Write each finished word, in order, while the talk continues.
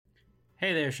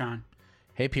Hey there, Sean.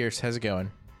 Hey, Pierce, how's it going?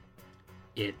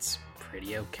 It's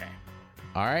pretty okay.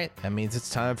 All right, that means it's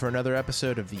time for another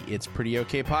episode of the It's Pretty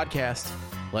Okay podcast.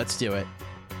 Let's do it.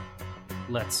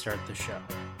 Let's start the show.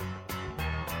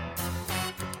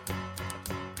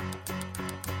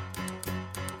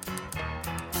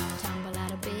 Tumble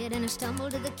out of bed and I stumble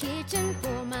to the kitchen.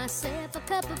 Pour myself a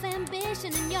cup of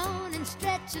ambition and yawn and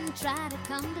stretch and try to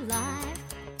come to life.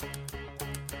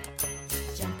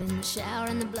 Jump in the shower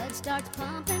and the blood starts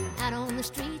pumping. Out on the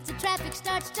streets the traffic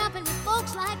starts jumping with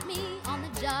folks like me on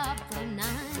the job from 9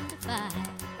 to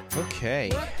 5. Okay.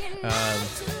 Working 9 to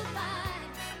 5.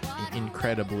 What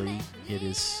Incredibly, it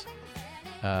is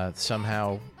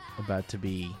somehow about to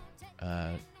be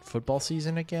football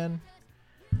season again.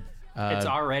 It's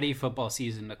already football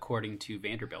season according to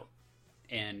Vanderbilt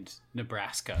and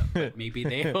Nebraska, but maybe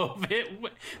they hope they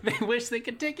wish they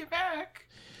could take it back.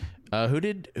 Who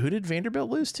did Vanderbilt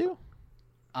lose to?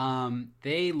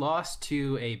 They lost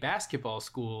to a basketball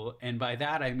school, and by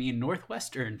that I mean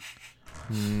Northwestern.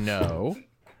 No.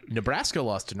 Nebraska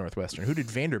lost to Northwestern. Who did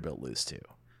Vanderbilt lose to?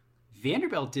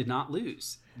 Vanderbilt did not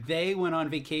lose. They went on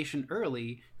vacation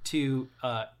early to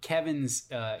Kevin's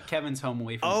home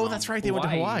away from home. Oh, that's right. They went to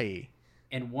Hawaii.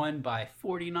 And won by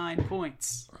 49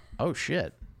 points. Oh,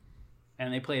 shit.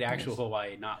 And they played actual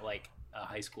Hawaii, not like a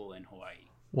high school in Hawaii.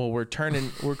 Well, we're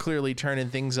clearly turning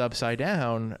things upside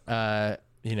down, upending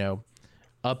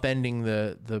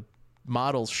the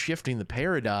models, shifting the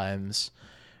paradigms.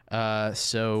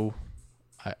 So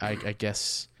I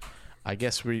guess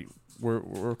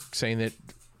we're saying that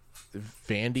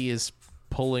Vandy is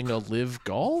pulling a Live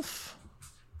Golf.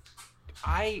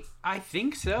 I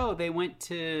think so. They went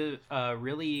to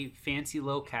really fancy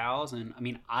locales, and I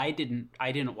mean, I didn't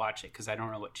watch it because I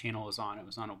don't know what channel it was on. It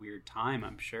was on a weird time,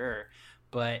 I'm sure.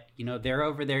 But they're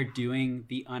over there doing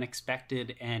the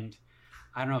unexpected, and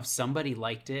I don't know if somebody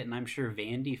liked it, and I'm sure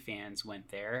Vandy fans went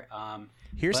there.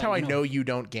 Here's how I know you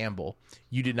don't gamble.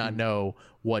 You did not know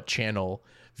what channel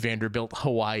Vanderbilt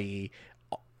Hawaii,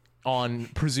 on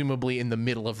presumably in the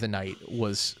middle of the night,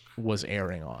 was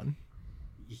airing on.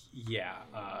 Yeah,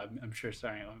 I'm sure.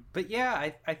 Sorry, but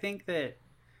yeah, I think that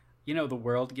the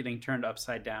world getting turned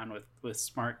upside down with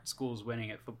smart schools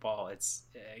winning at football. It's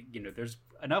there's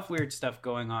enough weird stuff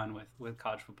going on with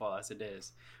college football as it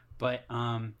is. But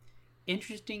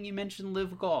interesting you mentioned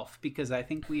Live Golf, because I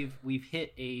think we've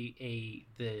hit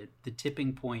the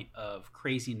tipping point of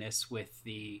craziness with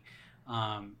the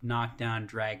knockdown,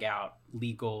 drag out,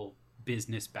 legal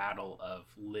business battle of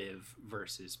Live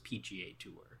versus PGA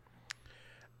Tour.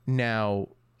 Now,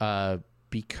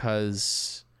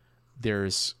 because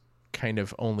there's kind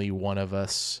of only one of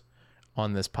us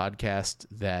on this podcast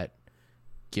that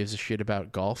gives a shit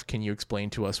about golf, can you explain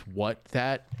to us what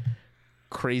that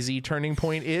crazy turning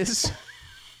point is?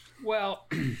 Well,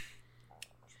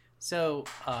 so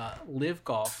Live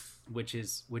Golf, which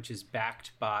is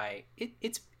backed by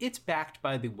it's backed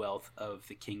by the wealth of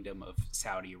the Kingdom of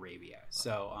Saudi Arabia.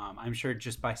 So I'm sure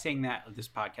just by saying that, this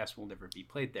podcast will never be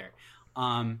played there.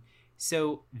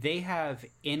 So they have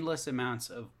endless amounts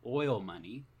of oil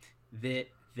money that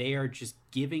they are just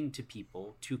giving to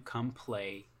people to come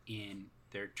play in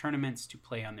their tournaments, to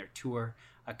play on their tour,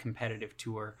 a competitive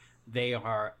tour. They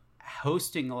are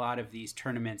hosting a lot of these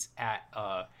tournaments at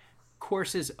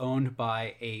courses owned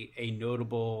by a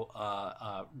notable,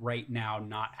 right now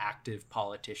not active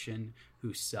politician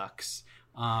who sucks.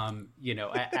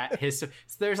 At his, so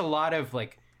there's a lot of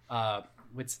like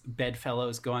what's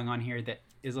bedfellows going on here that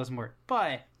is less more.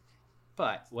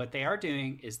 But what they are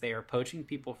doing is they are poaching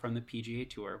people from the PGA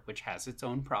Tour, which has its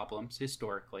own problems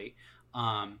historically.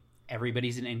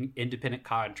 Everybody's an independent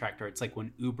contractor. It's like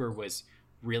when Uber was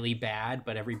really bad,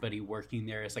 but everybody working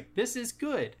there is like, this is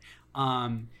good.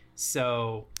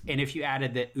 So, and if you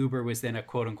added that Uber was then a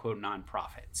quote unquote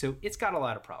nonprofit. So it's got a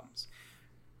lot of problems.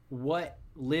 What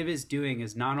Live is doing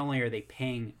is not only are they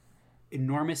paying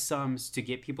enormous sums to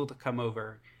get people to come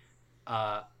over,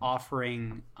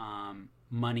 offering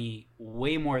money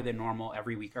way more than normal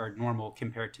every week, or normal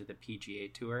compared to the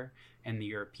PGA Tour and the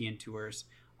European tours.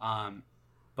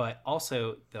 But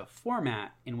also the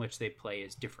format in which they play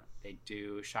is different. They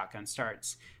do shotgun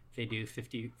starts. They do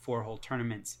 54-hole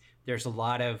tournaments. There's a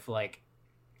lot of like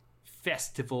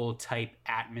festival type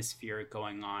atmosphere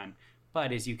going on.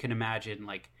 But as you can imagine,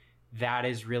 like that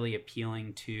is really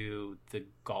appealing to the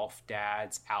golf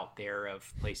dads out there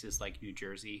of places like New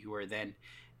Jersey who are then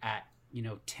at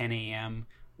 10 a.m.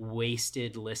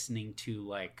 wasted listening to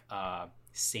like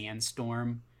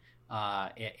Sandstorm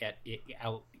out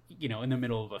in the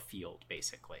middle of a field,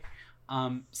 basically.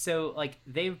 So like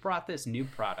they've brought this new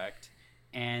product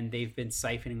and they've been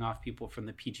siphoning off people from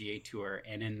the PGA Tour.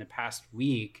 And in the past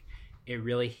week, it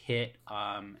really hit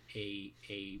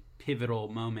a pivotal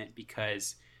moment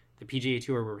because the PGA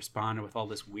Tour responded with all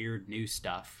this weird new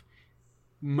stuff.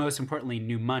 Most importantly,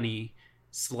 new money,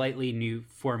 slightly new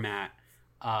format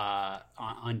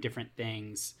on different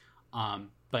things.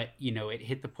 But, it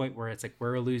hit the point where it's like,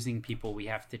 we're losing people, we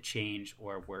have to change,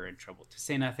 or we're in trouble, to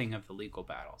say nothing of the legal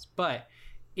battles. But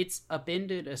it's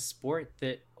upended a sport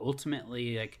that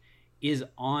ultimately is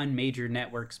on major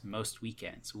networks most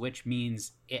weekends, which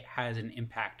means it has an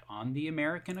impact on the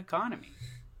American economy.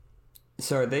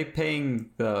 So are they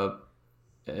paying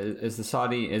is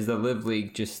the Live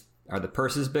League just, are the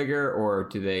purses bigger, or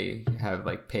do they have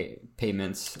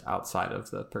payments outside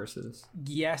of the purses?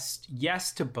 Yes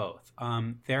to both.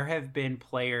 There have been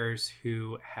players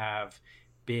who have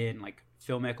been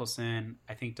Phil Mickelson,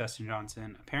 I think Dustin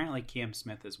Johnson, apparently Cam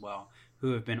Smith as well,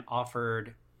 who have been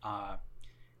offered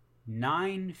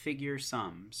 9-figure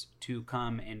sums to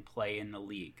come and play in the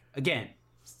league. Again,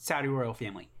 Saudi royal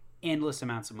family, endless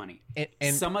amounts of money.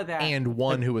 And some of that, and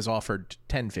one who was offered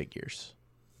 10 figures.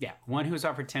 Yeah, one who was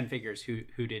offered 10 figures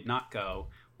who did not go,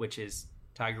 which is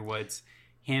Tiger Woods.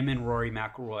 Him and Rory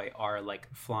McIlroy are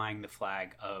flying the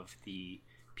flag of the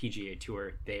PGA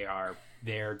Tour.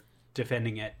 They're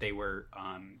defending it. They were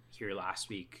here last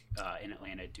week in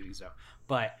Atlanta doing so.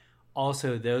 But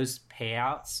also those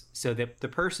payouts, so the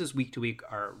purses week to week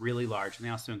are really large, and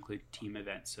they also include team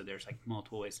events. So there's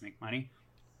multiple ways to make money.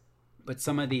 But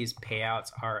some of these payouts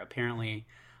are apparently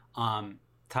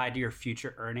tied to your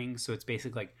future earnings. So it's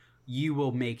basically you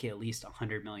will make at least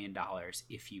 $100 million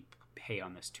if you pay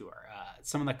on this tour.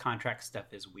 Some of the contract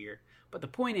stuff is weird, but the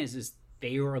point is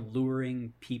they are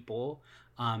luring people,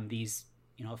 these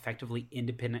effectively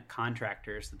independent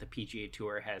contractors that the PGA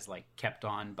Tour has kept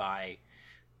on by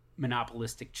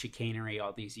monopolistic chicanery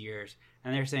all these years,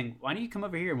 and they're saying, why don't you come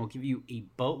over here and we'll give you a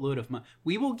boatload of money.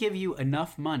 We will give you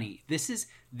enough money. This is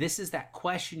that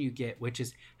question you get, which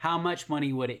is, how much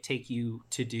money would it take you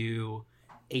to do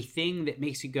a thing that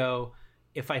makes you go,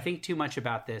 if I think too much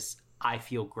about this, I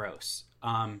feel gross.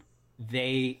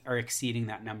 They are exceeding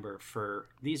that number for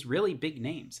these really big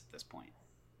names at this point.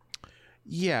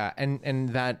 Yeah, and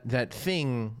that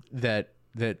thing that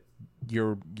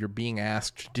you're being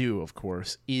asked to do, of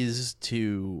course, is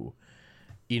to,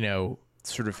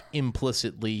 sort of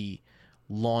implicitly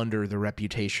launder the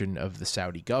reputation of the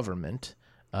Saudi government.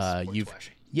 You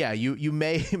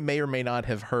may or may not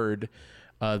have heard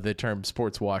the term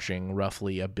sports washing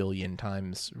roughly 1 billion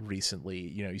times recently.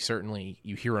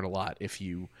 You hear it a lot if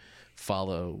you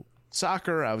follow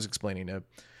soccer. I was explaining to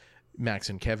Max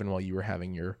and Kevin while you were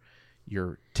having your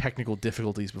technical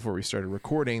difficulties before we started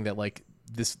recording that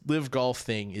this Live Golf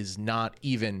thing is not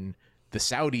even the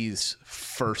Saudis'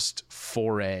 first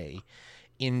foray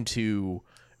into,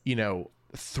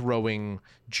 throwing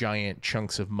giant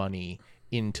chunks of money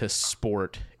into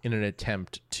sport in an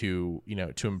attempt to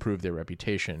improve their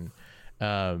reputation.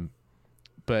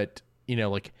 But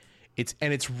it's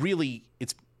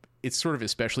sort of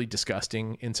especially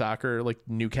disgusting in soccer.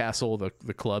 Newcastle,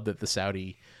 the club that the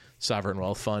Saudi Sovereign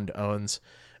Wealth Fund owns,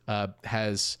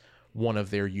 has one of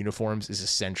their uniforms is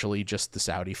essentially just the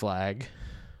Saudi flag.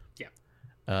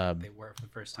 Yeah. They wore it for the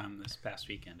first time this past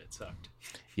weekend. It sucked.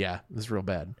 Yeah, it was real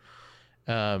bad.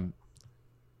 But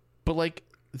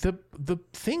the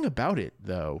thing about it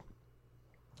though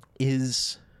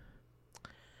is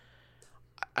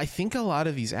I think a lot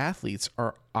of these athletes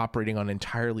are operating on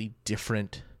entirely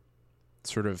different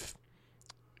sort of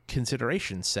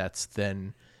consideration sets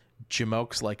than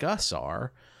jamokes like us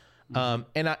are.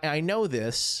 And I know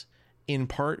this in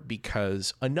part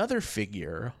because another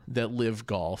figure that Live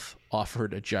Golf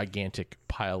offered a gigantic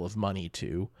pile of money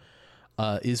to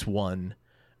is one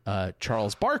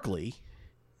Charles Barkley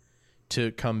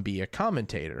to come be a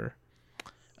commentator,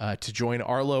 to join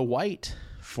Arlo White,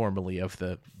 formerly of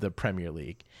the Premier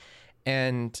League.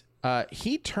 And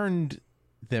he turned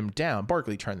them down.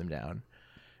 Barkley turned them down.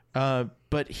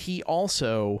 But he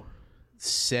also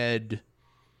said,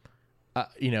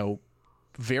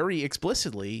 very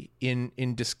explicitly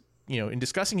in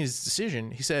discussing his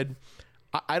decision, he said,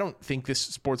 I don't think this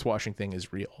sports washing thing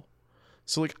is real.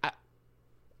 So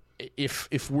if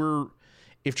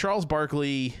Charles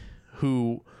Barkley,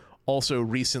 who also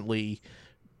recently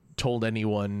told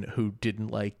anyone who didn't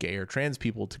like gay or trans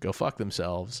people to go fuck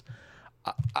themselves,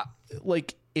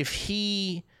 if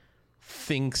he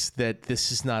thinks that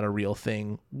this is not a real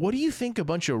thing, what do you think a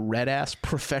bunch of red ass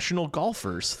professional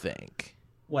golfers think?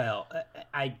 Well,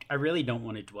 I really don't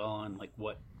want to dwell on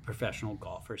what professional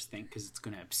golfers think, because it's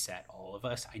going to upset all of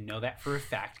us. I know that for a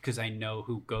fact because I know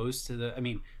who goes to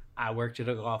I worked at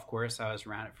a golf course. I was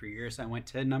around it for years. I went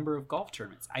to a number of golf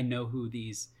tournaments. I know who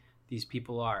these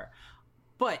people are.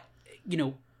 But,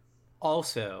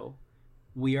 also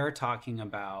we are talking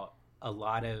about a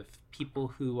lot of people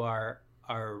who are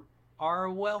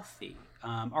wealthy,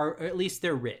 or at least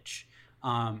they're rich.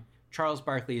 Charles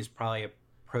Barkley is probably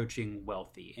approaching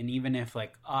wealthy. And even if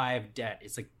I have debt,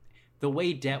 it's like the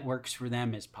way debt works for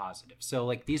them is positive.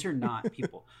 So these are not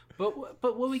people. But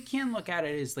what we can look at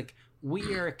it is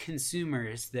we are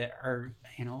consumers that are,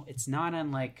 it's not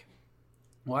unlike,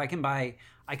 well, I can buy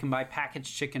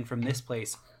packaged chicken from this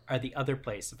place or the other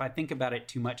place. If I think about it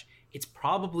too much, it's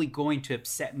probably going to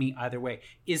upset me either way.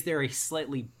 Is there a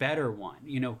slightly better one?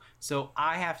 So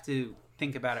I have to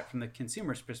think about it from the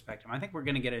consumer's perspective. I think we're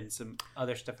going to get into some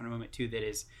other stuff in a moment too. That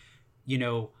is,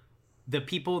 the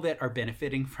people that are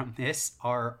benefiting from this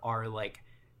are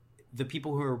the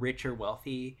people who are rich or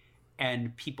wealthy,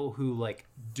 and people who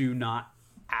do not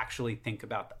actually think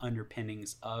about the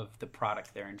underpinnings of the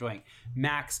product they're enjoying.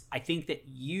 Max, I think that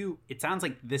it sounds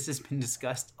like this has been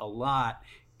discussed a lot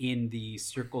in the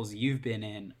circles you've been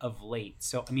in of late.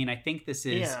 So, I think this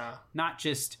is not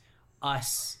just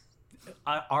us,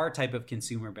 our type of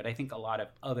consumer, but I think a lot of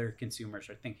other consumers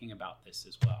are thinking about this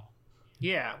as well.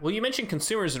 Yeah. Well, you mentioned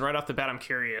consumers, and right off the bat, I'm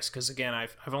curious because, again,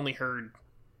 I've only heard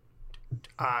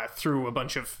through a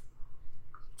bunch of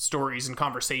stories and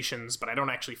conversations, but I don't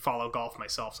actually follow golf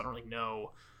myself, so I don't really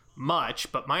know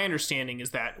much. But my understanding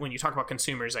is that when you talk about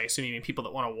consumers, I assume you mean people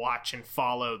that want to watch and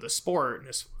follow the sport. And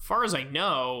as far as I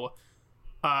know,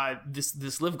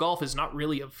 this Live Golf is not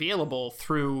really available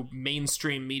through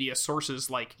mainstream media sources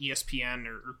like ESPN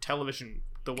or television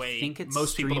the way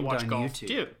most people that watch golf YouTube.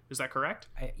 Do. Is that correct?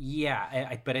 But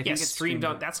I think it's streamed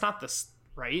on. That's not this,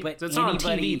 right? But it's not on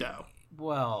TV though.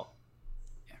 Well,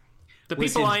 the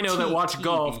people I know that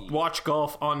watch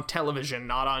golf on television,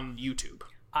 not on YouTube.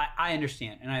 I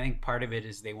understand, and I think part of it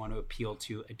is they want to appeal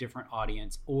to a different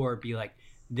audience, or be like,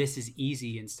 this is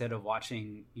easy, instead of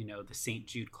watching, the St.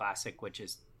 Jude Classic, which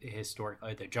is historic,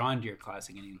 or the John Deere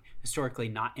Classic, and historically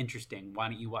not interesting. Why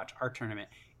don't you watch our tournament?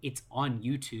 It's on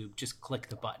YouTube. Just click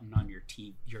the button on your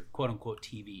your quote unquote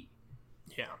TV.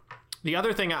 Yeah. The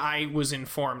other thing I was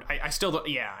informed, I still don't,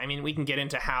 we can get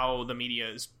into how the media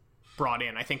is brought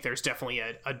in. I think there's definitely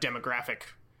a demographic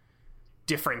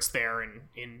difference there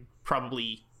in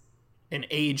probably an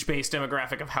age-based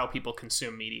demographic of how people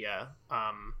consume media.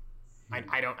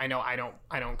 I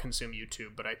don't consume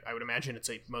YouTube, but I would imagine it's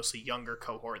a mostly younger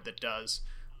cohort that does.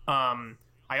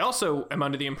 I also am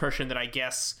under the impression that, I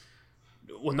guess,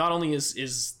 well, not only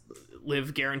is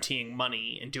Live guaranteeing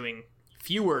money and doing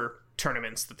fewer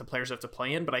tournaments that the players have to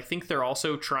play in, but I think they're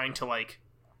also trying to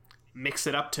mix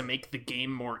it up to make the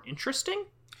game more interesting.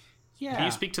 Yeah. Can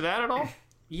you speak to that at all?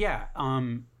 Yeah.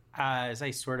 As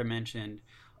I sort of mentioned,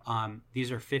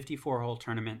 these are 54-hole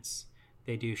tournaments.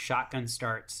 They do shotgun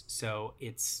starts, so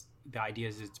the idea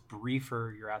is it's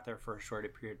briefer. You're out there for a shorter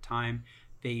period of time.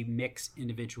 They mix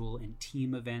individual and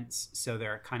team events, so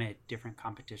there are kind of different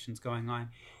competitions going on.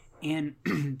 And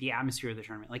the atmosphere of the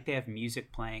tournament, they have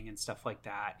music playing and stuff like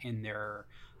that, and they're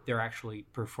actually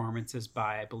performances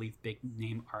by, I believe, big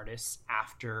name artists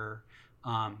after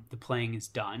the playing is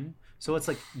done. So it's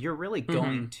you're really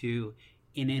going to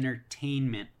an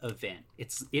entertainment event.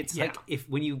 It's like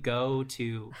when you go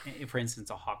to, for instance,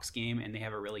 a Hawks game and they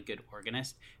have a really good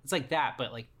organist, it's like that,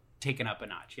 but taken up a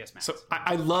notch. Yes, Matt. So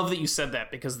I love that you said that,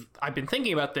 because I've been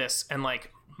thinking about this, and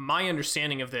my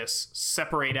understanding of this,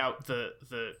 separate out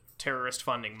the terrorist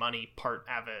funding money part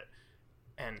of it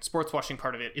and sports watching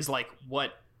part of it, is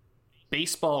what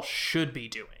baseball should be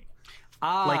doing.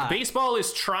 Baseball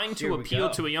is trying to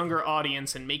appeal to a younger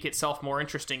audience and make itself more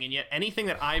interesting, and yet anything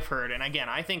that I've heard, and again,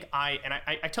 I think I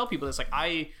tell people this,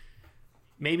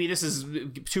 maybe this is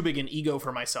too big an ego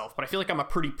for myself, but I feel like I'm a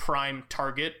pretty prime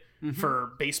target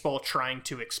for baseball trying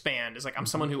to expand. I'm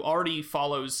someone who already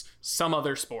follows some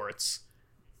other sports,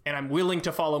 and I'm willing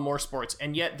to follow more sports,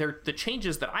 and yet the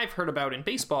changes that I've heard about in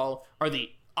baseball are the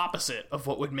opposite of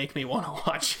what would make me want to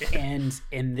watch it.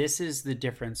 And this is the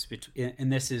difference between,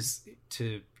 and this is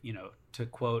to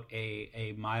quote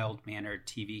a mild-mannered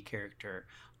TV character,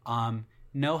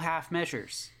 no half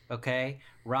measures. Okay,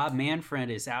 Rob Manfred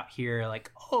is out here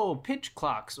pitch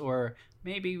clocks, or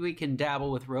maybe we can dabble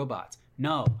with robots.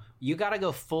 No, you got to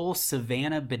go full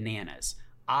Savannah Bananas.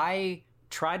 I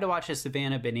tried to watch a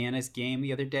Savannah Bananas game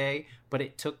the other day, but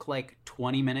it took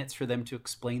 20 minutes for them to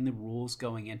explain the rules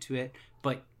going into it.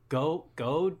 But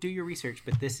go do your research.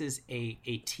 But this is a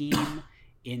team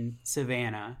in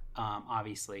Savannah,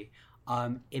 obviously,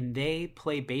 and they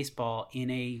play baseball in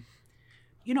a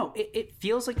it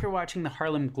feels like you're watching the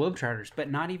Harlem Globetrotters, but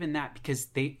not even that, because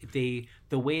the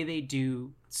way they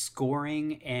do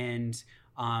scoring, and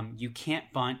you can't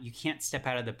bunt, you can't step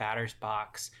out of the batter's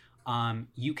box,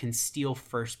 you can steal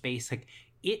first base. Like,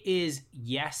 it is,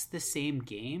 yes, the same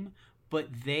game, but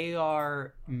they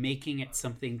are making it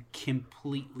something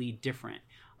completely different.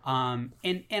 And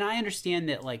I understand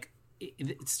that, like,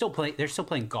 it's still they're still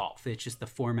playing golf. It's just the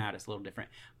format is a little different.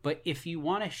 But if you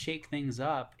want to shake things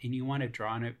up and you want to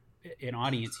draw an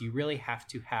audience, you really have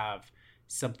to have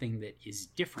something that is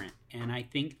different. And I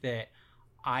think that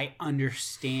I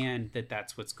understand that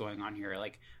that's what's going on here.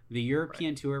 Like, the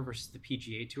European Tour versus the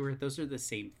PGA Tour, those are the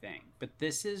same thing. But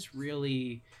this is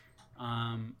really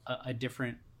a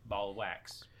different ball of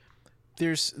wax.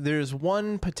 There's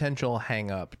one potential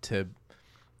hang up to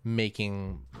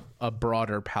making a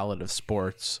broader palette of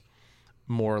sports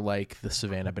more like the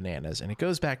Savannah Bananas, and it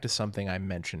goes back to something I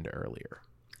mentioned earlier.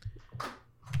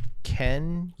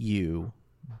 Can you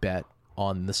bet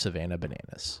on the Savannah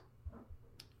Bananas?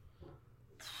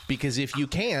 Because if you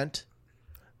can't,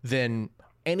 then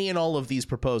any and all of these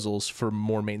proposals for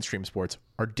more mainstream sports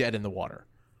are dead in the water.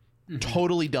 Mm-hmm.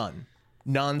 Totally done.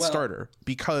 Non-starter.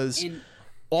 Because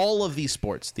all of these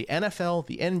sports, the NFL,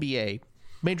 the NBA,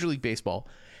 Major League Baseball,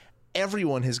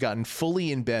 everyone has gotten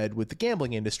fully in bed with the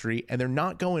gambling industry, and they're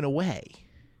not going away.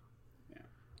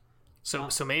 So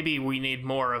maybe we need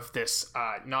more of this,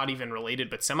 not even related,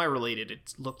 but semi-related.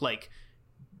 It looked like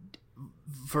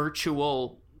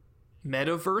virtual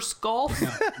metaverse golf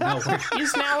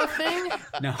is now a thing.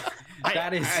 No,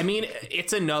 that is. I mean,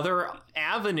 it's another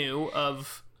avenue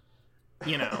of,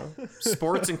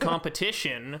 sports and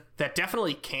competition that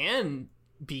definitely can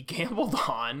be gambled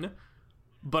on,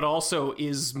 but also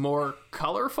is more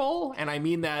colorful. And I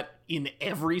mean that in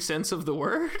every sense of the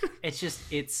word.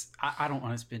 I don't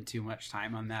want to spend too much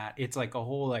time on that. It's like a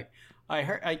whole, like,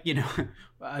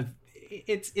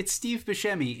 it's Steve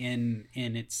Buscemi in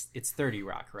it's 30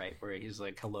 Rock, right? Where he's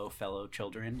like, hello, fellow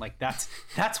children. Like,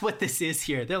 that's what this is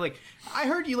here. They're like, I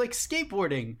heard you like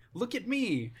skateboarding. Look at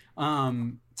me.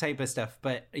 Type of stuff.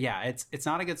 But yeah, it's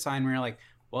not a good sign when you're like,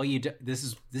 well,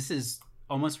 this is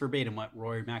almost verbatim what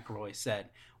Rory McIlroy said.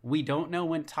 We don't know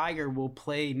when Tiger will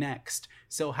play next,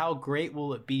 so how great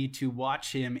will it be to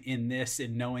watch him in this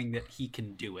and knowing that he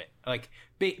can do it? Like,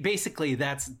 basically,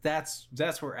 that's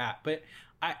where we're at. But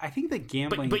I think the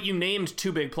gambling. But you named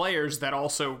two big players that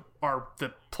also are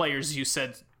the players you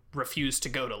said refuse to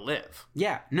go to live.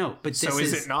 Yeah, no, but so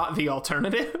is it not the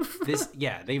alternative?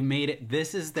 They've made it.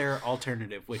 This is their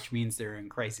alternative, which means they're in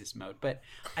crisis mode. But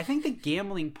I think the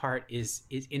gambling part is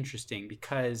interesting,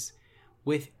 because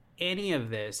with any of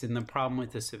this, and the problem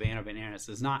with the Savannah Bananas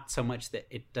is not so much that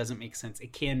it doesn't make sense.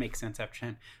 It can make sense after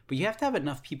 10, but you have to have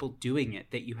enough people doing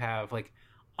it that you have like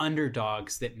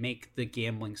underdogs that make the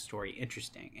gambling story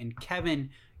interesting. And Kevin,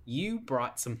 you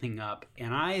brought something up,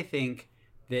 and I think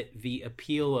that the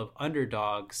appeal of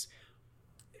underdogs,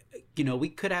 we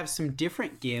could have some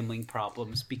different gambling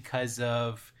problems because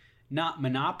of not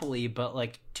monopoly, but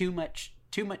like too much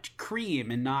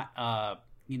cream and not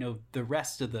the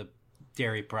rest of the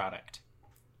dairy product.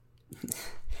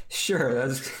 Sure,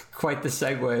 that's quite the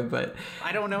segue, but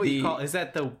I don't know what you call it. Is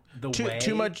that the way?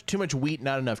 Too much wheat,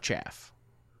 not enough chaff.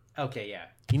 Okay, yeah.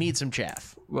 You need some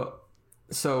chaff. Well,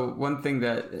 so one thing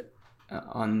that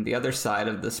on the other side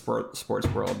of the sports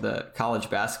world, the college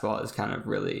basketball has kind of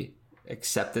really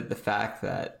accepted the fact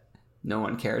that no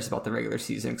one cares about the regular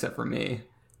season except for me.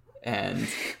 And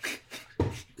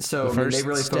so the first they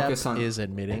really step focus on is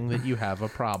admitting that you have a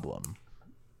problem.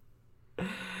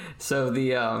 So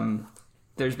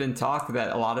there's been talk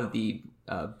that a lot of the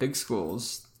big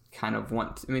schools kind of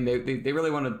want. I mean, they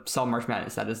really want to sell March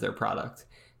Madness. That is their product,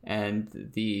 and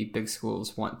the big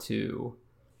schools want to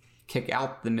kick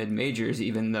out the mid majors.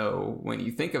 Even though when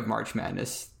you think of March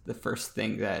Madness, the first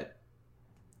thing that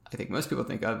I think most people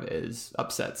think of is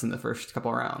upsets in the first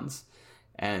couple rounds,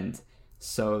 and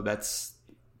so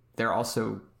they're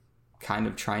also kind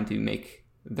of trying to make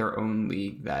their own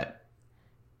league that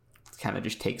kind of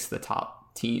just takes the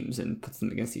top teams and puts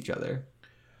them against each other.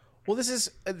 Well, this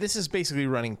is basically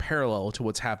running parallel to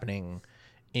what's happening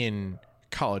in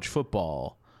college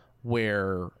football,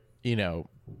 where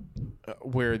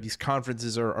these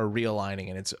conferences are realigning,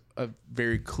 and it's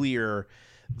very clear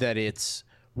that it's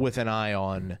with an eye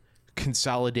on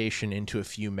consolidation into a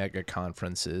few mega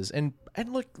conferences. And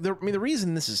look, the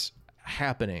reason this is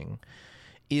happening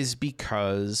is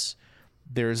because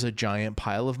there's a giant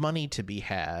pile of money to be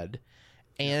had,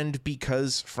 and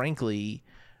because, frankly,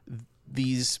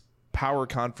 these power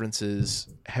conferences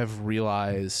have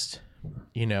realized,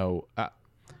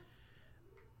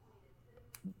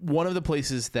 one of the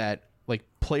places that like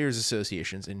players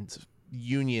associations and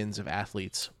unions of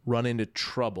athletes run into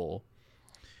trouble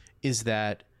is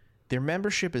that their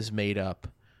membership is made up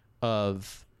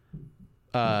of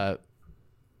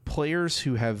players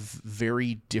who have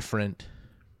very different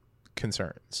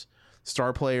concerns.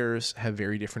 Star players have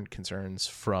very different concerns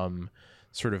from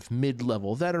sort of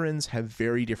mid-level veterans, have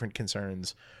very different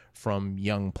concerns from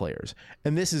young players.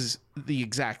 And this is the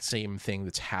exact same thing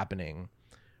that's happening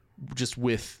just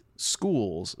with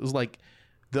schools. It's like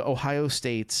the Ohio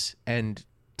States and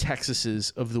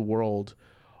Texases of the world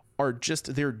are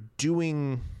just, they're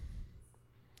doing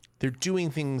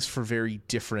things for very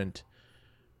different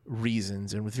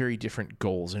reasons and with very different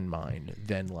goals in mind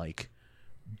than like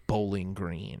Bowling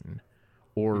Green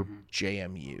or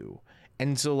JMU.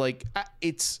 And so like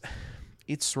it's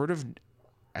sort of,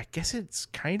 I guess it's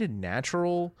kind of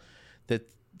natural that,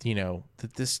 you know,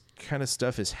 that this kind of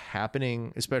stuff is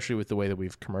happening, especially with the way that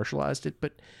we've commercialized it.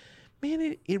 But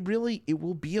man, it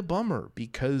will be a bummer,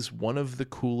 because one of the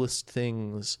coolest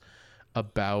things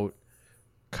about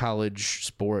college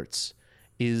sports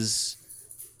is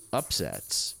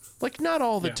upsets. Like, not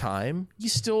all the time. You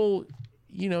still,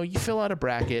 you know, you fill out a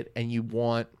bracket and you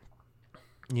want,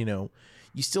 you know,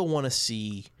 you still want to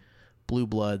see Blue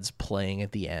Bloods playing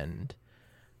at the end,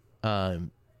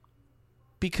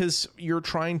 because you're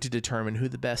trying to determine who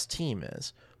the best team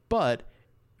is. But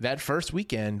that first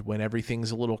weekend, when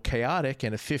everything's a little chaotic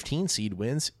and a 15 seed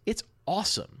wins, it's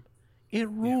awesome. It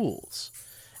rules.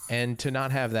 And to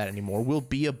not have that anymore will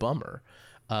be a bummer.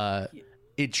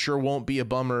 It sure won't be a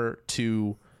bummer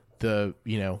to the,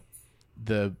 you know,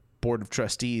 the board of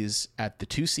trustees at the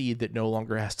 2 seed that no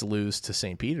longer has to lose to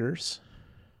St. Peter's.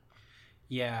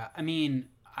 Yeah, I mean,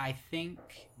 I think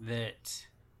that,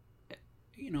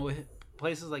 you know, with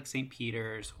places like St.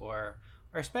 Peter's or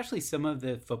especially some of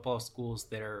the football schools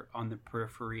that are on the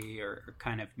periphery or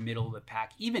kind of middle of the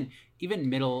pack, even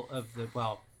middle of the,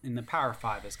 well, in the Power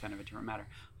 5 is kind of a different matter.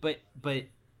 But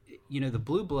you know, the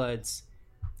Blue Bloods,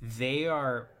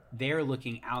 they're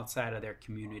looking outside of their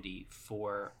community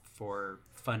for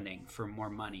funding, for more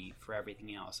money, for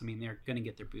everything else. I mean, they're going to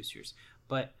get their boosters.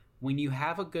 But when you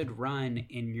have a good run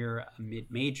and you're a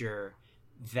mid-major,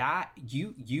 that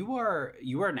you are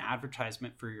an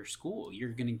advertisement for your school. You're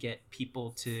going to get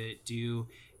people to do,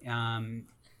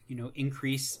 you know,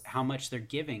 increase how much they're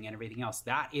giving and everything else.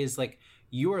 That is like,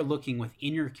 you are looking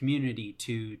within your community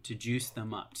to juice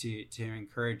them up, to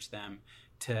encourage them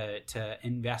to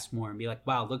invest more and be like,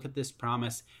 wow, look at this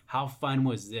promise. How fun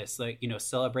was this? Like, you know,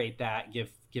 celebrate that,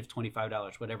 give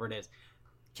 $25, whatever it is.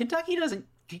 Kentucky doesn't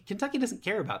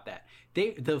care about that.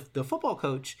 The football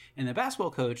coach and the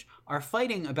basketball coach are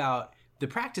fighting about the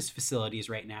practice facilities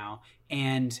right now,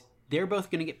 and they're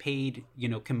both going to get paid, you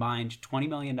know, combined $20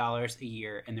 million a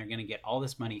year, and they're going to get all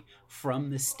this money from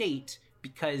the state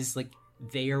because, like,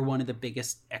 they are one of the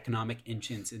biggest economic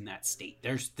engines in that state.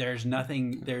 There's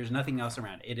nothing else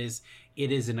around it.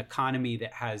 It is an economy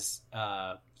that has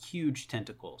huge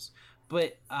tentacles.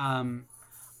 But I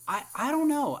don't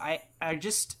know. I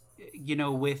just, you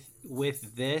know,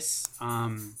 with this,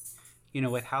 you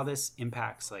know, with how this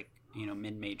impacts, like, you know,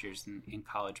 mid-majors in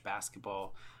college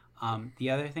basketball. The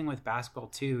other thing with basketball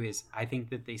too is I think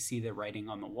that they see the writing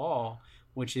on the wall,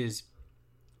 which is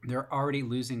they're already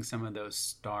losing some of those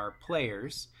star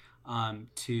players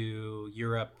to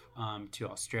Europe, to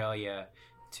Australia,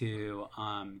 to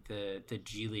the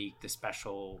G League, the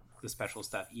special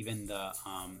stuff, even the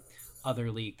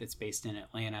other league that's based in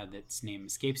Atlanta that's name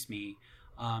escapes me.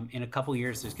 In a couple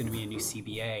years, there's going to be a new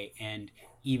CBA, and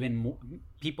even more,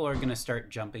 people are going to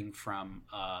start jumping from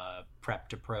prep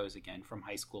to pros again, from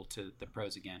high school to the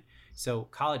pros again. So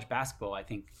college basketball, I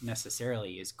think,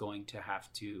 necessarily is going to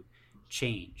have to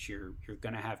change. You're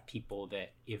going to have people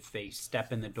that if they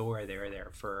step in the door, they're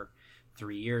there for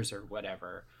 3 years or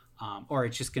whatever, or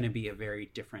it's just going to be a very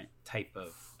different type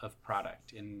of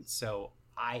product. And so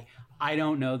I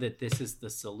don't know that this is the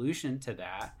solution to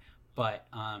that, but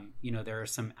you know, there are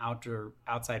some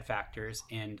outside factors,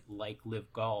 and like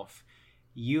Live Golf,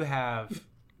 you have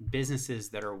businesses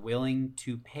that are willing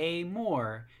to pay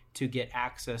more to get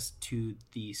access to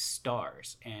these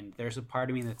stars. And there's a part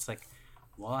of me that's like,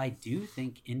 well, I do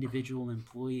think individual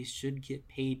employees should get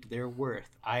paid their worth.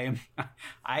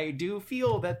 I do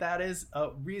feel that is a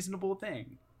reasonable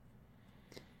thing.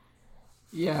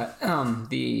 Yeah.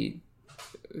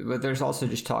 But there's also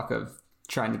just talk of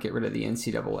trying to get rid of the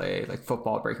NCAA, like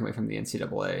football breaking away from the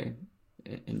NCAA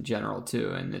in general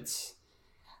too. And it's,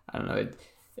 I don't know,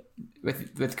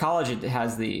 with college, it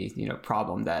has the, you know,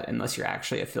 problem that unless you're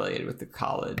actually affiliated with the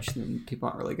college, then people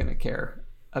aren't really going to care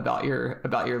about your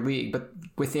league. But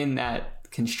within that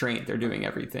constraint, they're doing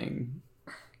everything,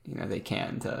 they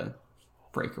can to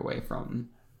break away from.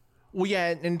 Well,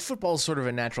 yeah, and football is sort of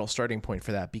a natural starting point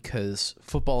for that, because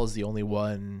football is the only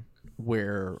one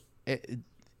where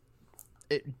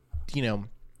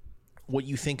what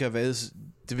you think of as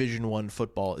Division I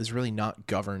football is really not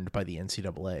governed by the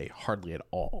NCAA hardly at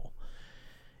all.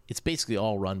 It's basically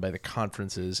all run by the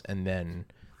conferences and then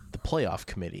the playoff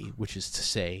committee, which is to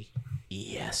say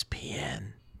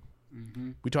ESPN.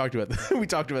 Mm-hmm. We talked about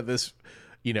this,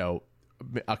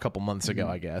 a couple months ago,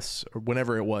 I guess, or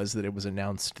whenever it was that it was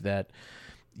announced that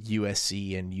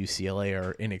USC and UCLA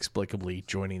are inexplicably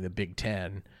joining the Big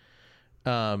Ten.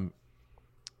 But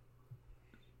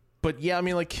yeah, I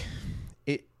mean,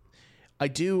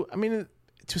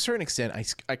 to a certain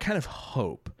extent, I kind of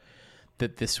hope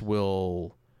that this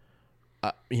will,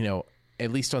 at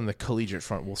least on the collegiate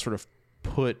front, will sort of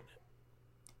put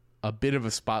a bit of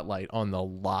a spotlight on the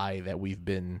lie that we've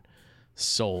been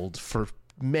sold for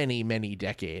many, many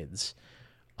decades,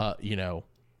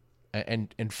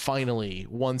 and finally,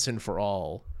 once and for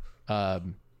all,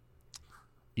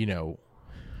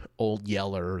 old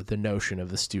Yeller, the notion of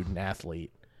the student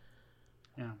athlete.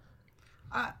 Yeah.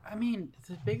 I mean,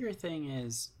 the bigger thing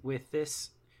is with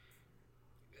this,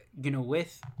 it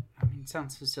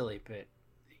sounds so silly, but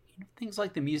things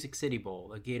like the Music City Bowl,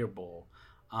 the Gator Bowl,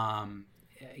 some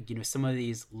of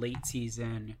these late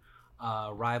season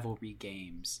rivalry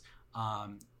games,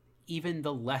 even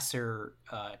the lesser,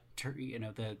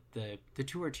 the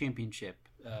Tour Championship,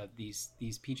 these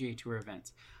PGA Tour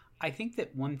events. I think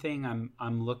that one thing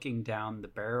I'm looking down the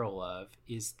barrel of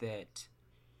is that,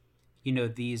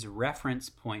 these reference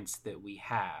points that we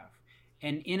have,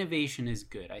 and innovation is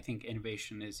good. I think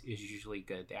innovation is usually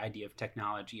good. The idea of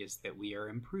technology is that we are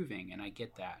improving, and I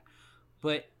get that.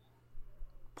 But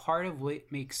part of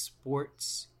what makes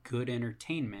sports good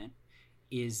entertainment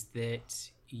is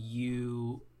that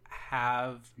you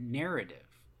have narrative,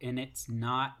 and it's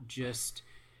not just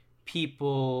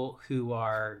people who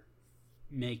are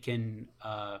making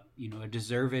a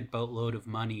deserved boatload of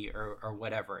money or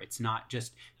whatever. It's not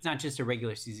just a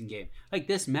regular season game. Like,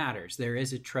 this matters. There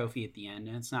is a trophy at the end,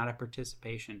 and it's not a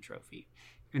participation trophy.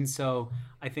 And so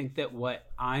I think that what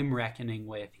I'm reckoning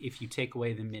with, if you take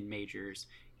away the mid-majors,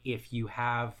 if you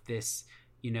have this,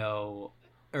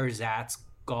 ersatz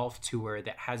golf tour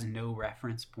that has no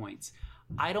reference points,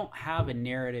 I don't have a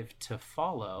narrative to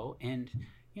follow. And,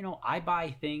 I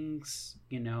buy things,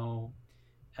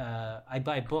 I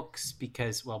buy books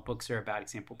because, books are a bad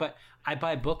example, but I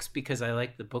buy books because I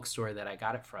like the bookstore that I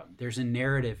got it from. There's a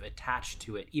narrative attached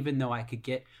to it, even though I could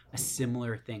get a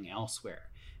similar thing elsewhere.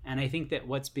 And I think that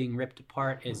what's being ripped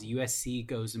apart as USC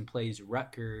goes and plays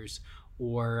Rutgers,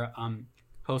 or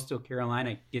Coastal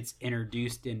Carolina gets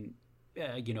introduced and,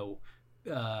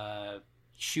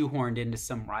 shoehorned into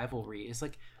some rivalry, is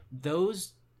like,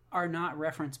 those are not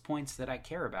reference points that I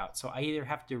care about. So I either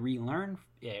have to relearn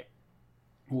it,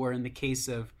 or in the case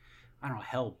of,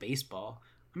 baseball,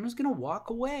 I'm just going to walk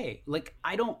away. Like,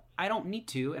 I don't need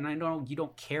to, and I know you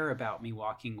don't care about me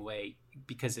walking away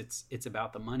because it's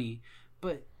about the money,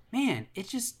 but man,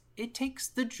 it takes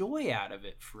the joy out of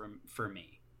it for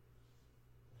me.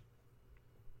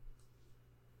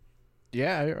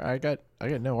 Yeah, I got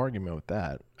no argument with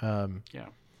that. Yeah.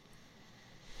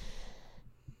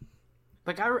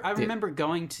 Like, I remember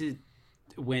going to,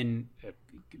 when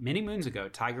many moons ago,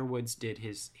 Tiger Woods did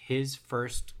his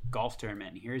first golf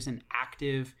tournament. Here's an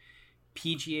active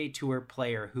PGA Tour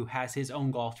player who has his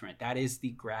own golf tournament. That is the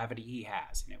gravity he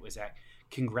has. And it was at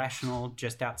Congressional,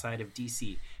 just outside of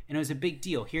DC. And it was a big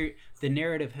deal. Here, the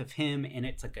narrative of him, and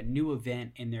it's like a new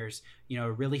event, and there's,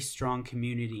 a really strong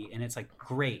community, and it's like,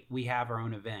 great, we have our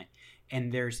own event.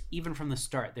 And there's, even from the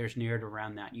start, there's narrative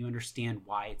around that. You understand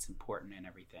why it's important and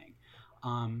everything.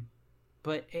 And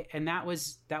that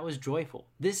was joyful.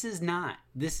 This is not.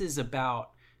 This is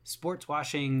about sports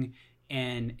washing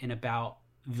and about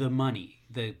the money,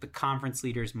 the conference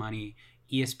leaders' money,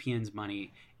 ESPN's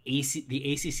money,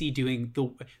 the ACC doing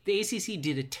the ACC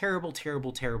did a terrible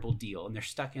deal, and they're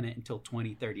stuck in it until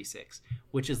 2036,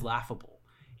 which is laughable.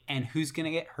 And who's going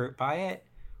to get hurt by it?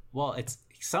 Well, it's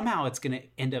going to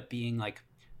end up being like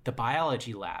the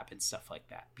biology lab and stuff like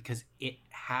that, because it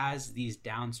has these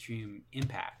downstream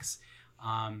impacts.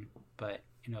 But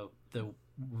the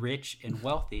rich and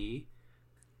wealthy,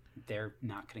 they're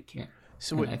not going to care.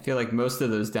 So I feel like most of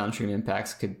those downstream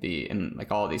impacts could be, and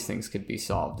like all these things could be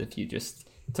solved if you just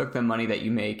took the money that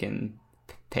you make and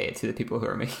pay it to the people who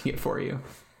are making it for you.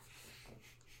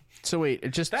 So wait,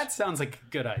 that sounds like a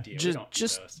good idea.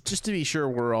 Just to be sure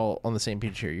we're all on the same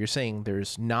page here. You're saying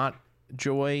there's not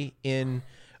joy in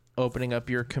opening up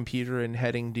your computer and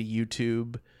heading to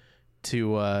YouTube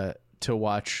to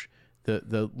watch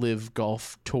the Live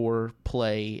Golf Tour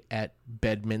play at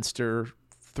Bedminster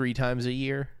 3 times a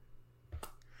year?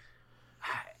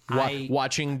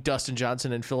 Watching Dustin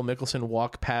Johnson and Phil Mickelson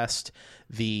walk past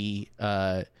the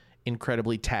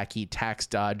incredibly tacky tax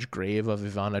dodge grave of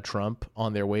Ivana Trump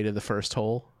on their way to the first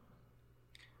hole?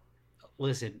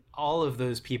 Listen, all of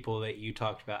those people that you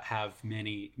talked about have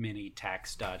many, many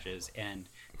tax dodges, and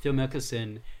Phil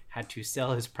Mickelson had to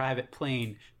sell his private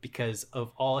plane because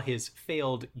of all his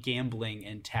failed gambling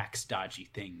and tax dodgy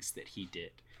things that he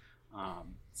did.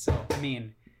 So, I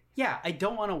mean, yeah, I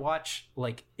don't want to watch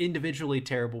like individually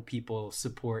terrible people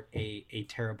support a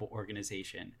terrible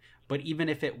organization. But even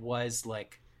if it was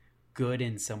like good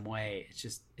in some way,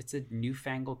 it's a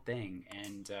newfangled thing,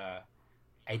 and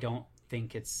I don't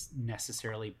think it's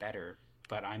necessarily better.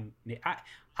 But I'm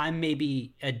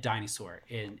maybe a dinosaur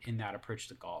in that approach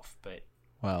to golf. But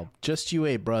well, just you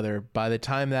wait, brother. By the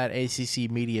time that ACC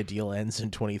media deal ends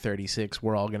in 2036,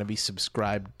 we're all going to be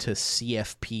subscribed to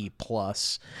CFP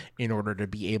Plus in order to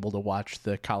be able to watch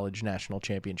the college national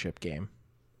championship game.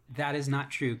 that is not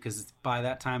true, because by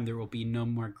that time there will be no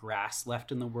more grass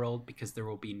left in the world, because there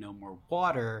will be no more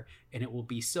water, and it will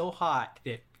be so hot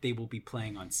that they will be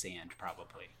playing on sand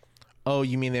probably. Oh,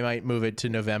 you mean they might move it to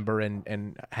November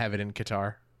and have it in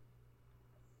Qatar?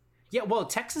 Yeah, well,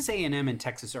 Texas A&M and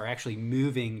Texas are actually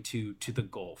moving to the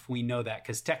Gulf. We know that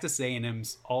because Texas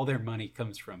A&M's all their money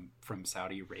comes from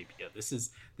Saudi Arabia. This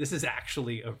is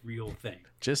actually a real thing.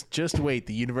 Just wait.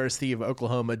 The University of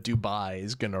Oklahoma Dubai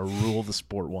is gonna rule the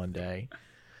sport one day.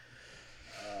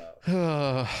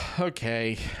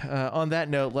 Okay. On that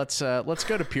note, let's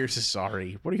go to Pierce's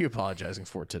sorry. What are you apologizing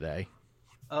for today?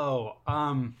 Oh,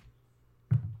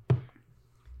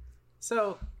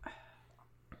 so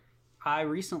I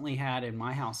recently had in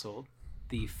my household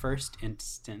the first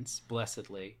instance,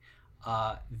 blessedly,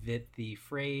 that the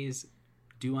phrase,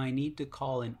 "Do I need to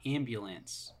call an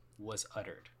ambulance?" was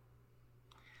uttered.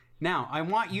 Now, I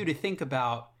want you to think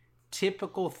about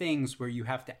typical things where you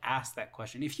have to ask that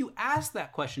question. If you ask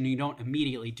that question and you don't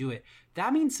immediately do it,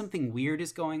 that means something weird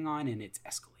is going on and it's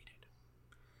escalated.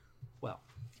 Well,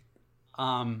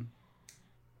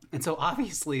 and so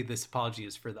obviously this apology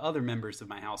is for the other members of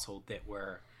my household that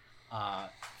were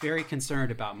very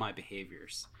concerned about my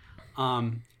behaviors.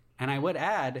 And I would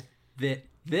add that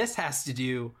this has to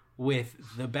do with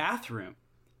the bathroom.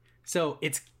 So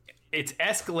it's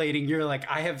escalating. You're like,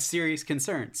 I have serious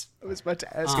concerns. I was about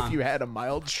to ask if you had a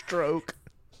mild stroke.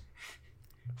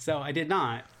 So I did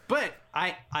not, but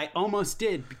I almost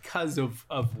did because of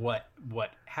what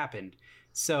happened.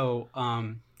 So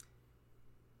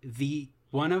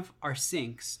one of our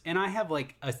sinks, and I have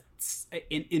like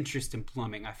an interest in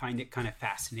plumbing. I find it kind of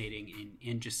fascinating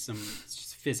in just some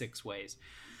physics ways.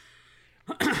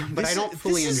 But I don't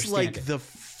fully understand This is like it. the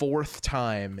fourth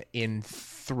time in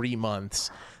 3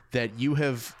 months that you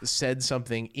have said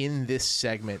something in this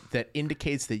segment that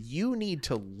indicates that you need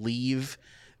to leave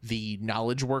the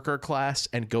knowledge worker class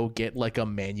and go get like a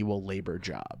manual labor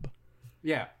job.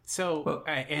 Yeah. So,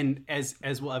 and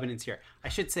as will evidence here, I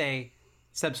should say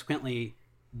subsequently,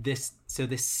 the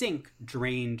sink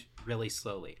drained really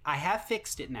slowly. I have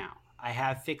fixed it now.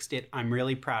 I'm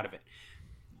really proud of it.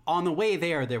 On the way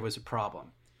there was a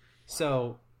problem.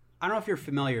 So I don't know if you're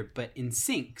familiar, but in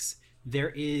sinks, there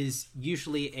is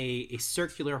usually a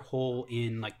circular hole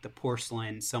in like the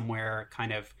porcelain somewhere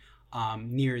kind of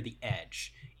near the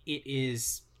edge.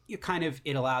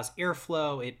 It allows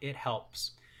airflow. It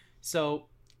helps. So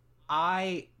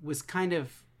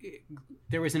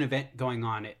there was an event going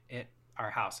on at our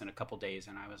house in a couple days,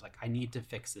 and I was like, I need to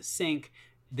fix the sink.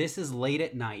 This is late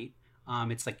at night.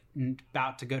 It's like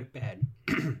about to go to bed.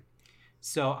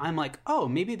 So I'm like, oh,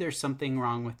 maybe there's something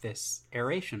wrong with this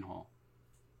aeration hole.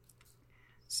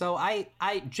 So I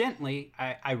gently,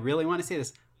 I really want to say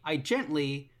this, I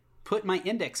gently put my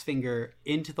index finger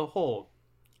into the hole.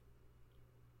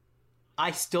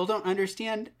 I still don't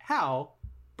understand how,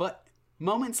 but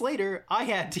moments later, I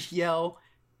had to yell,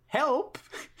 help,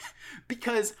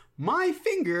 because my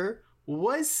finger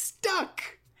was stuck.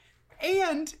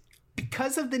 And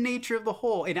because of the nature of the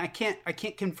hole, and I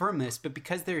can't confirm this, but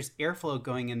because there's airflow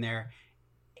going in there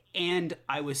and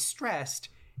I was stressed,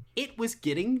 it was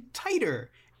getting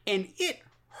tighter and it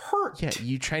hurt. Yeah,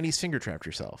 you Chinese finger trapped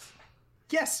yourself.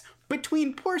 Yes,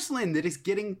 between porcelain that is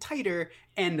getting tighter,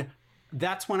 and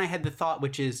that's when I had the thought,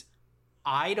 which is,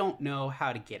 I don't know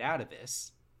how to get out of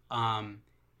this.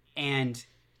 And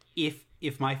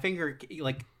if my finger,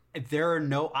 like, there are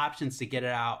no options to get it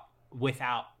out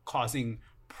without causing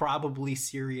probably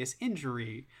serious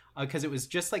injury because it was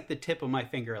just like the tip of my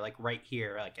finger, like right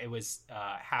here, like it was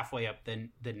halfway up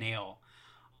the nail.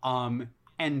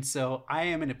 And so I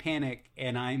am in a panic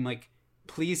and I'm like,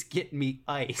 please get me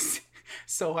ice.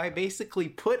 So I basically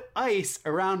put ice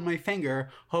around my finger,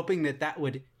 hoping that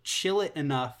would chill it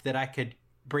enough that I could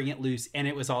bring it loose. And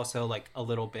it was also like a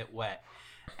little bit wet.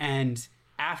 And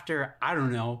after, I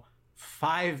don't know,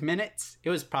 5 minutes, it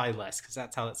was probably less because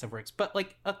that's how that stuff works. But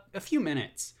like a few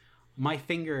minutes, my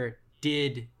finger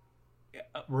did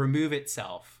remove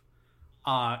itself.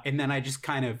 And then I just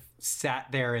kind of sat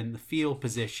there in the fetal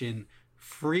position,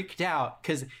 freaked out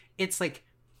because it's like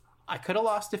I could have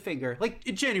lost a finger, like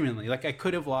genuinely, like I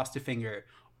could have lost a finger,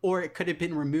 or it could have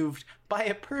been removed by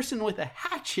a person with a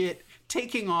hatchet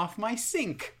taking off my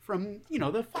sink from,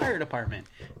 the fire department.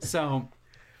 So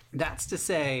that's to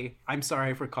say, I'm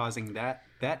sorry for causing that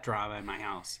drama in my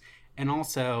house. And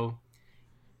also,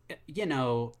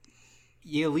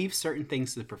 you leave certain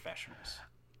things to the professionals.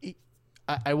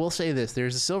 I will say this,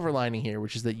 there's a silver lining here,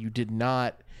 which is that you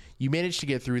managed to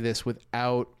get through this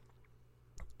without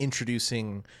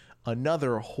introducing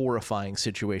another horrifying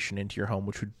situation into your home,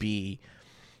 which would be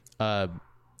that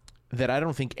I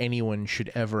don't think anyone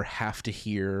should ever have to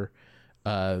hear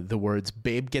the words,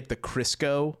 babe, get the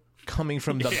Crisco, coming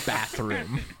from the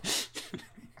bathroom.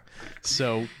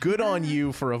 So good on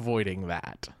you for avoiding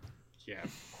that. Yeah.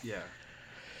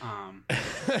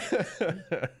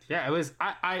 Yeah,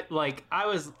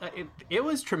 it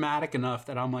was traumatic enough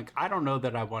that I'm like, I don't know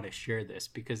that I want to share this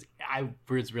because I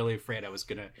was really afraid I was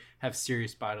going to have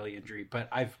serious bodily injury, but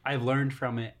I've learned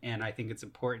from it. And I think it's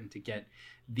important to get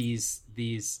these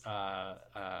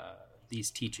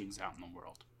teachings out in the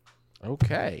world.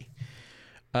 Okay.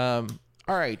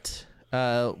 All right.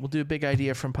 We'll do a big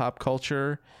idea from pop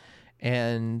culture,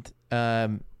 and I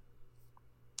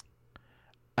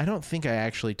don't think I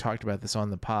actually talked about this on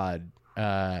the pod,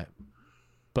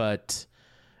 but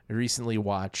I recently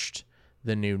watched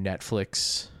the new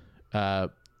Netflix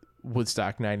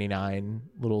Woodstock 99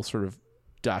 little sort of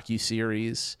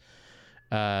docuseries,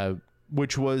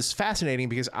 which was fascinating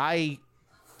because I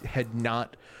had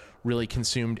not really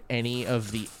consumed any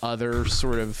of the other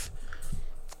sort of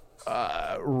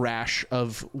rash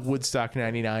of Woodstock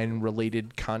 99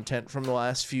 related content from the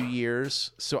last few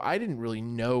years. So I didn't really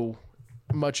know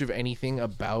much of anything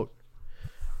about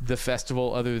the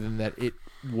festival other than that it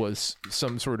was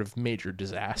some sort of major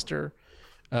disaster.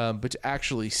 But to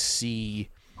actually see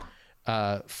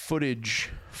footage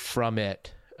from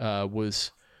it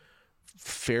was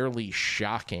fairly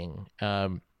shocking.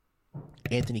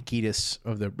 Anthony Kiedis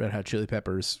of the Red Hot Chili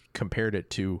Peppers compared it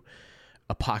to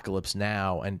Apocalypse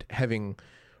Now, and having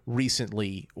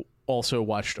recently also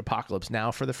watched Apocalypse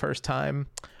Now for the first time,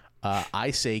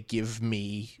 I say give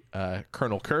me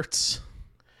Colonel Kurtz.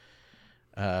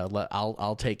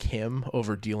 I'll take him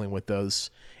over dealing with those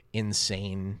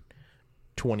insane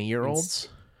 20-year-olds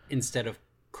instead of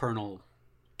Colonel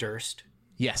Durst.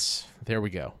 Yes, there we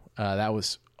go. That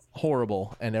was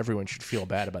horrible, and everyone should feel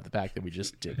bad about the fact that we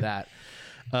just did that.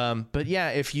 But yeah,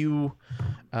 if you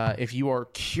are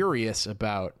curious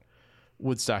about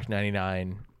Woodstock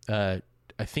 99, I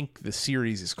think the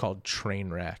series is called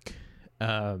Trainwreck,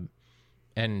 and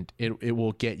it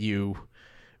will get you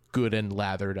good and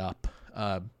lathered up.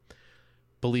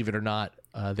 Believe it or not,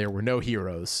 there were no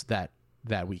heroes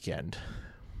that weekend.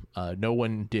 No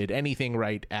one did anything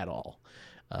right at all,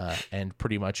 and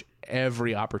pretty much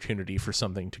every opportunity for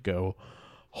something to go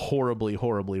horribly,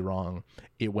 horribly wrong,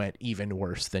 it went even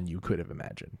worse than you could have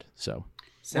imagined. So,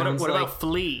 what about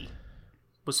Flea?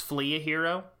 Was Flea a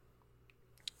hero?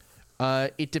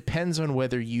 It depends on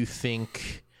whether you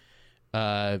think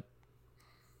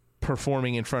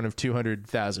performing in front of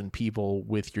 200,000 people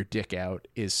with your dick out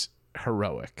is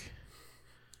heroic.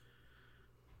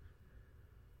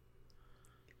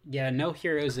 Yeah, no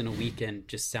heroes in a weekend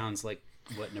just sounds like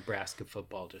what Nebraska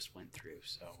football just went through.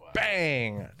 So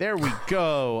bang, there we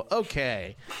go.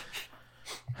 Okay,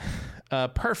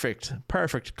 perfect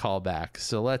callback.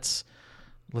 So let's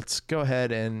go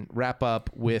ahead and wrap up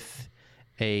with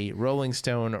a Rolling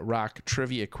Stone rock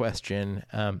trivia question.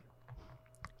 And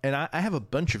I have a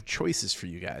bunch of choices for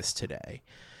you guys today,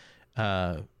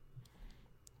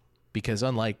 because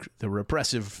unlike the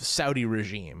repressive Saudi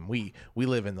regime, we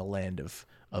live in the land of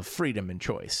freedom and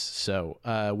choice. So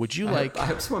would you I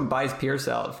hope someone buys Pierce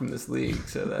out from this league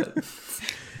so that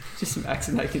just Max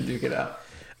and I can duke it out.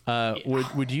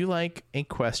 Would you like a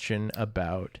question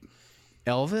about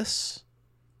Elvis,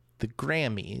 the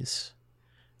Grammys,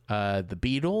 the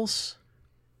Beatles,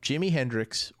 Jimi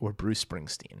Hendrix, or Bruce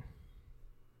Springsteen?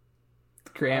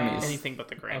 Grammys. Anything but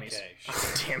the Grammys. Okay,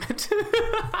 Oh, damn it.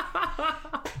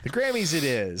 The Grammys it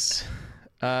is.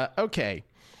 Okay.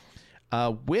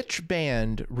 Which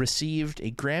band received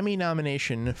a Grammy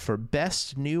nomination for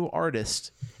Best New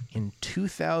Artist in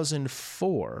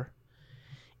 2004,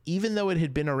 even though it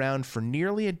had been around for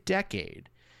nearly a decade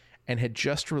and had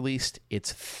just released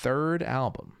its third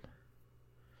album?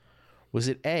 Was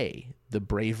it A, The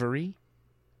Bravery,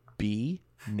 B,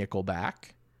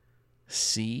 Nickelback,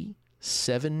 C,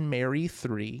 Seven Mary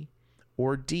 3,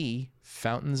 or D,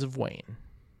 Fountains of Wayne?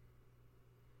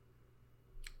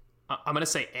 I'm going to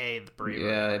say A, The Bravery.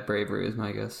 Yeah, Bravery is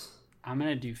my guess. I'm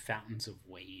gonna do Fountains of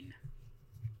Wayne.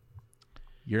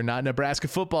 You're not Nebraska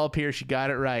football, Pierce. You got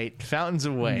it right. Fountains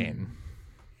of Wayne.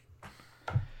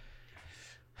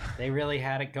 They really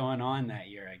had it going on that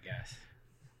year, I guess.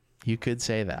 You could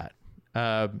say that.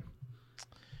 All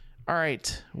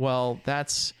right. Well,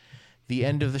 that's the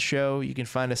end of the show. You can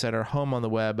find us at our home on the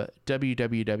web,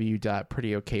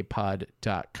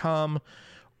 www.prettyokpod.com,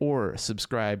 or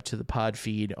subscribe to the pod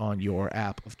feed on your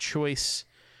app of choice.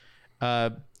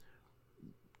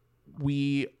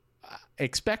 We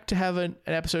expect to have an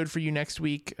episode for you next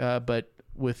week, but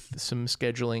with some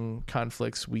scheduling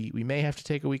conflicts, we may have to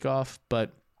take a week off,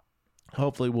 but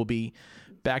hopefully we'll be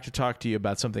back to talk to you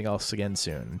about something else again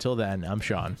soon. Until then, I'm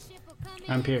Sean.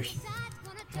 I'm Pierce.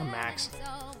 I'm Max.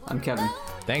 I'm Kevin.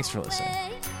 Thanks for listening.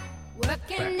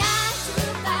 Working 9 to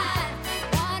 5.